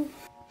stove.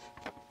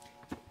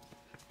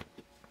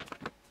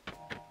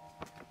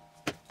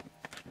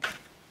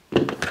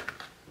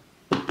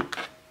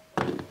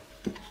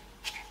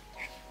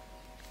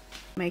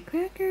 My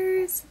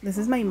crackers. This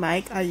is my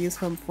mic I use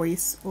for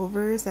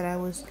voiceovers that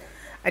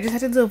I just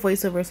had to do a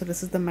voiceover, so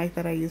this is the mic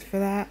that I use for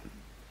that.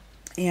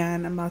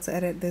 And I'm about to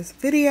edit this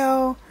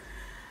video.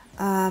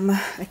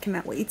 I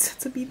cannot wait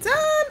to be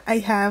done. I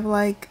have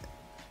like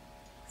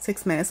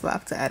 6 minutes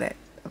left to edit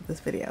of this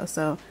video,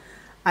 so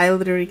I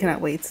literally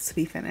cannot wait to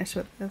be finished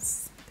with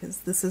this, because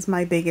this is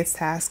my biggest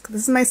task.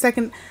 This is my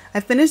second. I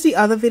finished the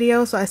other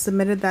video, so I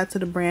submitted that to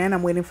the brand.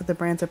 I'm waiting for the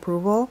brand's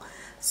approval.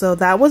 So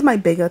that was my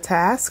bigger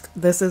task.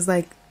 This is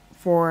my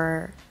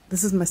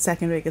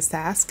second biggest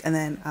task, and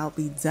then I'll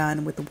be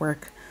done with the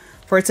work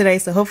for today.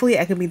 So hopefully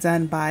I can be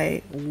done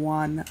by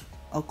 1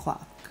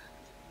 o'clock.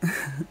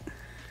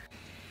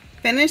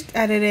 Finished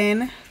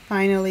editing.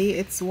 Finally,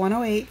 it's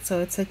 1:08,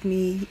 so it took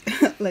me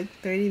like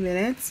 30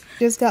 minutes.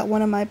 Just got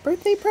one of my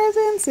birthday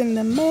presents in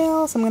the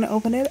mail, so I'm gonna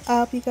open it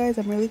up, you guys.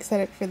 I'm really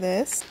excited for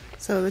this.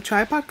 So the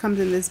tripod comes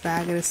in this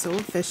bag, and it's so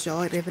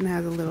official. It even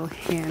has a little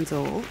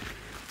handle.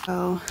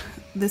 So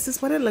this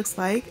is what it looks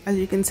like. As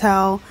you can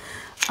tell,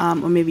 or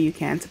maybe you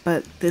can't,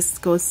 but this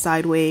goes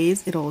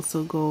sideways. It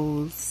also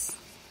goes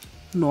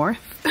north.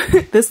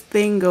 This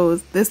thing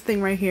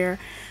right here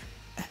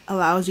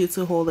allows you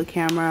to hold the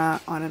camera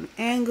on an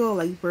angle,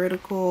 like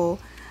vertical.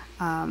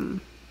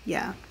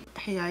 Yeah.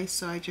 Hey guys,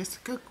 so I just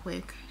took a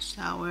quick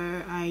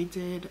shower. I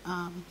did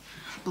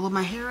blow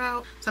my hair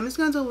out, so I'm just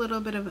gonna do a little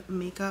bit of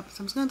makeup.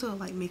 So I'm just gonna do a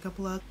light makeup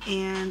look,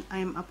 and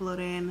I'm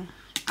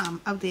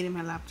updating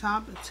my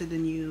laptop to the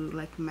new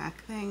like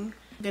Mac thing.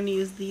 I'm gonna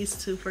use these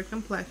two for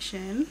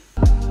complexion.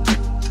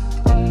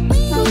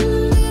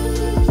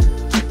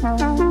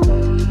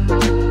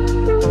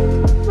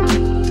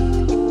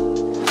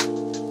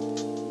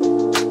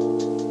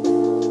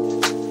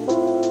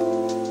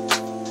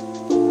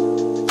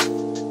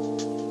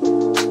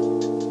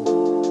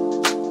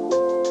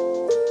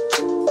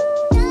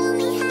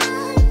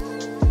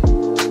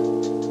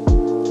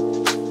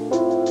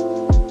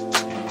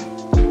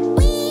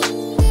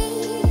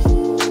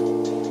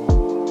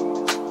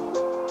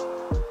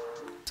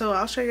 So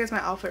I'll show you guys my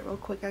outfit real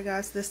quick, I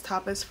guess. This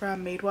top is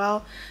from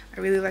Madewell. I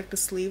really like the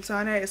sleeves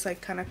on it. It's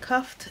like kind of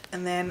cuffed,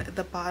 and then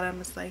the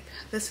bottom is like,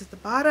 this is the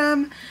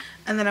bottom.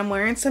 And then I'm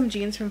wearing some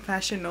jeans from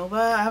Fashion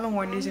Nova. I haven't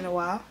worn these in a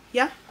while.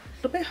 Yeah, a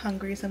little bit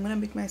hungry, so I'm gonna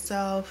make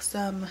myself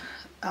some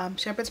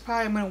shepherd's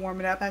pie. I'm gonna warm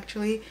it up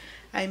actually.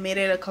 I made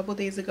it a couple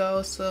days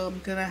ago, so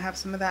I'm gonna have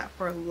some of that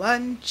for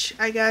lunch,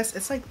 I guess.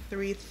 It's like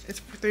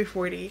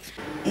 3:40.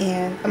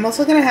 And I'm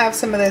also gonna have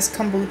some of this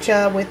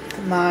kombucha with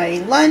my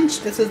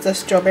lunch. This is the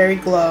Strawberry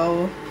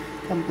Glow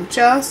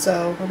kombucha,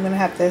 so I'm gonna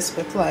have this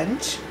with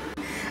lunch.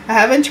 I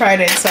haven't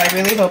tried it, so I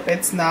really hope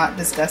it's not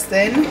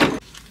disgusting.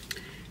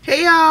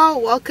 Hey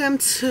y'all, welcome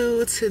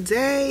to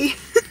today.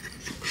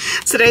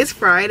 Today's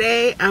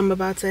Friday. I'm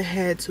about to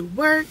head to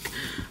work.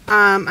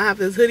 I have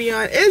this hoodie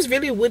on. It's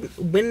really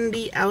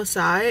windy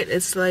outside.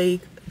 It's like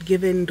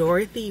giving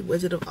Dorothy,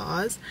 Wizard of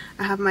Oz.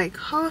 I have my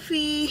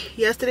coffee.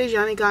 Yesterday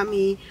Johnny got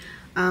me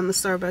a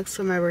Starbucks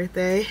for my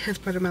birthday as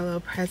part of my little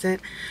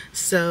present.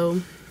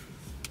 So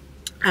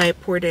I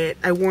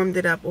warmed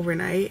it up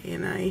overnight,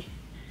 and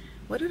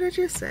what did I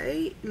just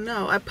say?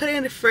 No, I put it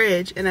in the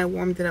fridge and I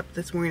warmed it up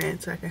this morning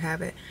so I could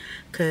have it,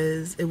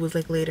 because it was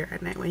like later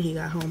at night when he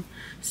got home.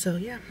 So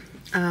yeah.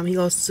 We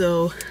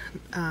also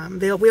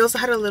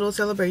had a little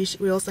celebration.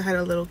 We also had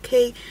a little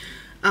cake.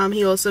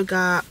 He also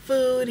got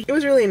food. It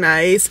was really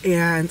nice,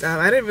 and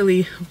I didn't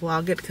really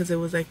vlog it because it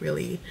was like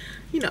really,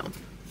 you know,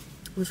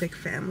 it was like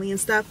family and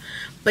stuff.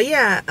 But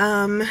yeah,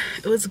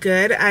 it was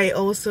good. I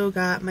also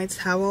got my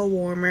towel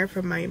warmer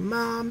from my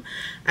mom.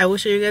 I will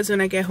show you guys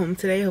when I get home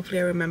today. Hopefully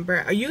I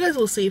remember. You guys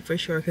will see for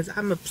sure because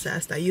I'm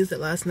obsessed. I used it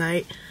last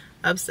night.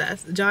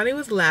 Obsessed. Johnny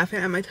was laughing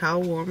at my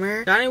towel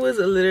warmer. Johnny was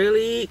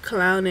literally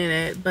clowning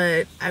it,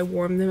 but I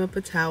warmed him up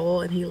a towel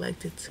and he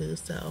liked it too,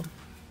 so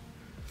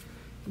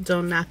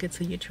don't knock it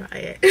till you try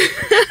it.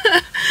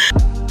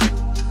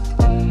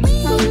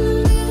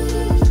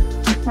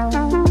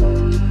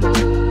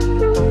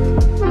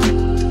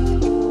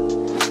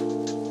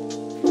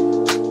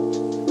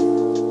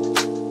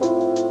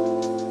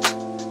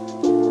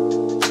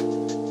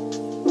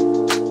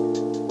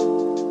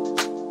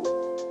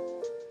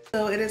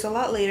 So it is a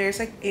lot later. It's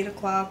like 8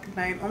 o'clock,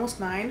 9, almost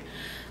 9.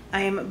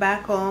 I am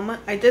back home.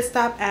 I did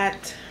stop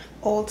at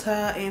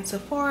Ulta and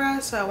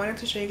Sephora, so I wanted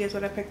to show you guys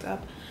what I picked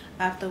up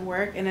after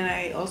work. And then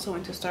I also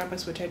went to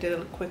Starbucks, which I did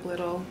a quick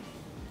little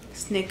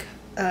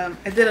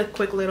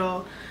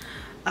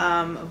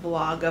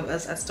vlog of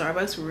us at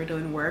Starbucks. We were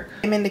doing work.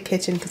 I'm in the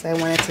kitchen because I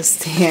wanted to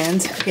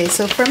stand. Okay,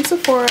 so from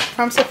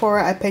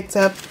Sephora I picked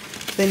up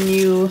the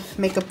new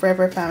Makeup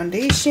Forever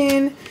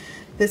foundation.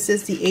 This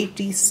is the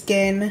HD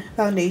Skin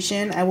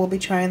foundation. I will be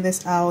trying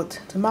this out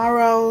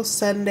tomorrow,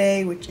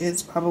 Sunday, which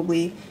is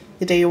probably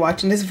the day you're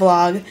watching this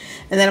vlog.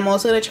 And then I'm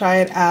also going to try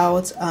it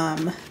out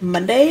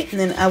Monday, and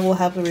then I will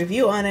have a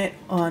review on it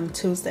on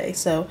Tuesday.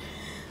 So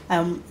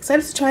I'm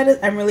excited to try this.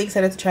 I'm really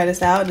excited to try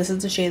this out. This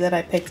is the shade that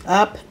I picked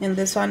up in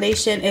this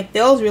foundation. It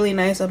feels really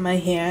nice on my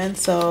hand,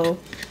 so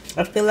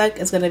I feel like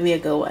it's going to be a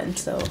good one.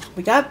 So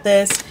we got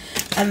this,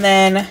 and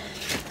then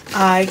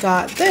I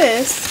got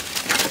this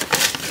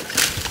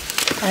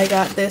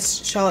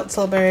Charlotte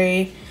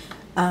Tilbury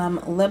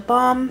lip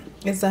balm.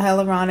 It's a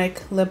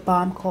hyaluronic lip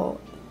balm called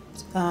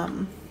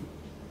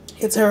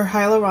it's her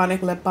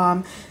hyaluronic lip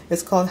balm.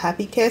 It's called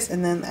Happy Kiss,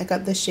 and then I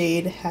got the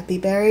shade Happy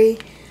Berry.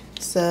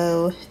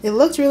 So it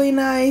looked really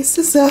nice,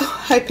 so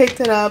I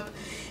picked it up,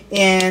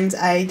 and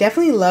I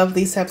definitely love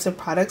these types of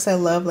products. I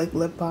love like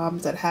lip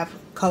balms that have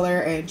color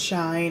and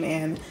shine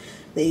and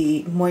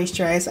they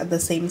moisturize at the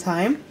same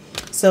time.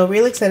 So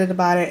really excited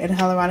about it, and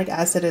hyaluronic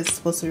acid is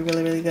supposed to be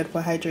really, really good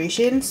for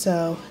hydration.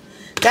 So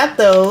got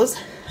those.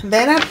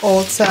 Then at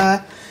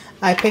Ulta,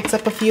 I picked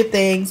up a few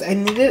things. I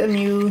needed a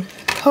new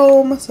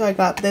comb, so I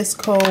got this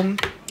comb.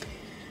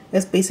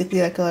 It's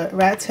basically like a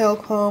rat tail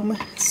comb.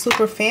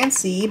 Super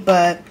fancy,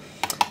 but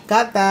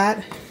got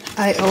that.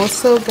 I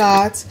also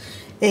got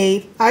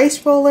a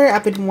ice roller.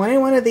 I've been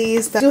wanting one of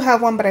these. I do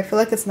have one, but I feel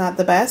like it's not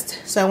the best,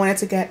 so I wanted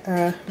to get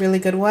a really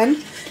good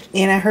one,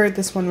 and I heard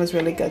this one was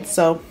really good.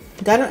 So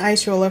got an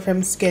ice roller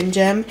from Skin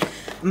Gem.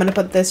 I'm gonna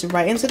put this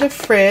right into the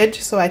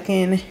fridge so I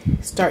can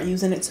start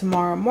using it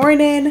tomorrow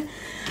morning.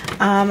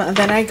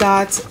 Then I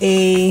got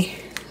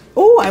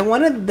I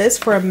wanted this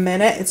for a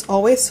minute. It's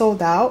always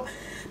sold out,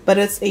 but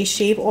it's a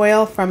shave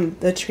oil from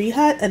the Tree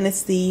Hut, and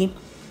it's the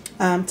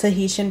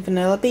Tahitian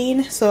vanilla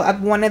bean. So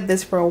I've wanted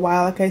this for a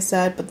while, like I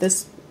said, but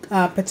this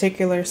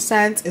particular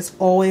scent is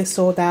always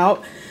sold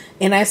out,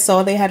 and I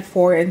saw they had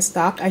 4 in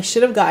stock. I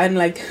should have gotten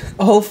like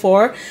all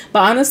 4, but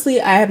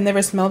honestly I have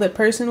never smelled it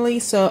personally,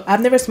 so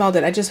I've never smelled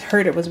it. I just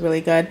heard it was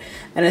really good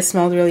and it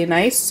smelled really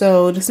nice.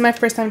 So this is my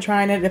first time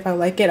trying it. If I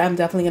like it, I'm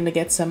definitely gonna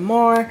get some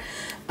more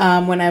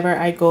whenever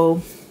I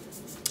go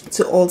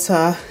to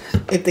Ulta,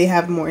 if they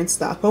have more in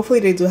stock. Hopefully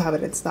they do have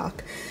it in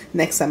stock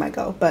next time I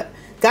go. But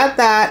got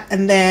that,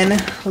 and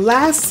then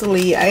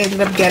lastly I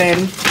ended up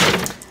getting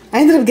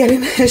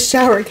a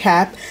shower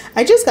cap.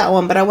 I just got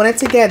one, but I wanted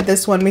to get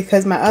this one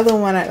because my other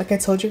one, like I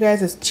told you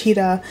guys, is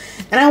cheetah,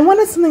 and I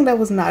wanted something that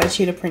was not a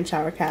cheetah print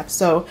shower cap.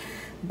 So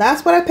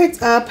that's what I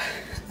picked up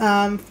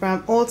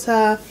from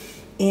Ulta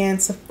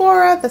and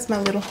Sephora. That's my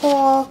little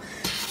haul.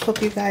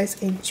 Hope you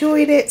guys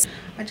enjoyed it.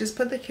 I just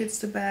put the kids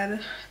to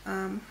bed.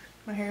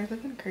 My hair is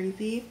looking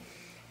crazy.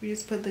 We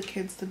just put the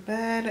kids to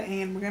bed,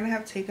 and we're gonna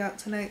have takeout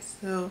tonight,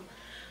 so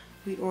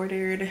we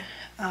ordered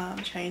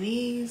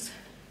Chinese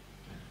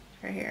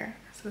right here.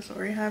 So that's what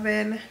we're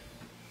having.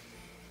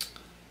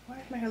 Why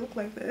does my hair look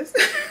like this?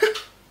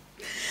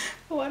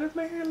 Why does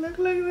my hair look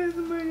like this?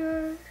 Oh my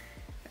god,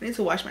 I need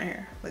to wash my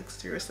hair, like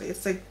seriously.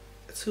 It's like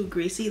too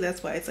greasy,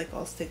 that's why it's like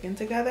all sticking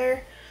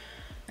together.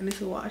 I need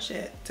to wash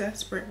it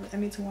desperately. I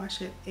need to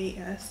wash it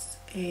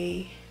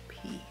ASAP.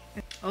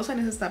 Also I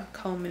need to stop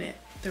combing it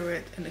through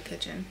it in the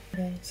kitchen.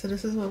 Okay, so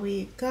this is what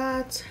we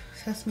got: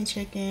 sesame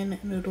chicken,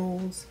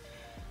 noodles,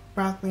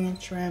 broccoli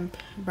and shrimp,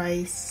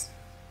 rice,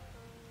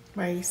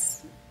 more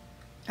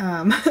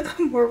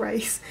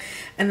rice,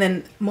 and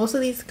then most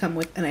of these come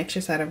with an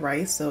extra side of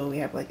rice, so we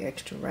have like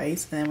extra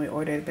rice. And then we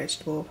ordered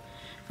vegetable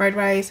fried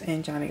rice,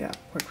 and Johnny got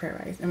pork fried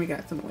rice, and we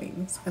got some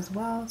wings as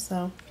well.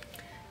 So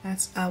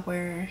that's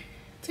our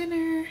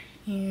dinner,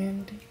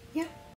 and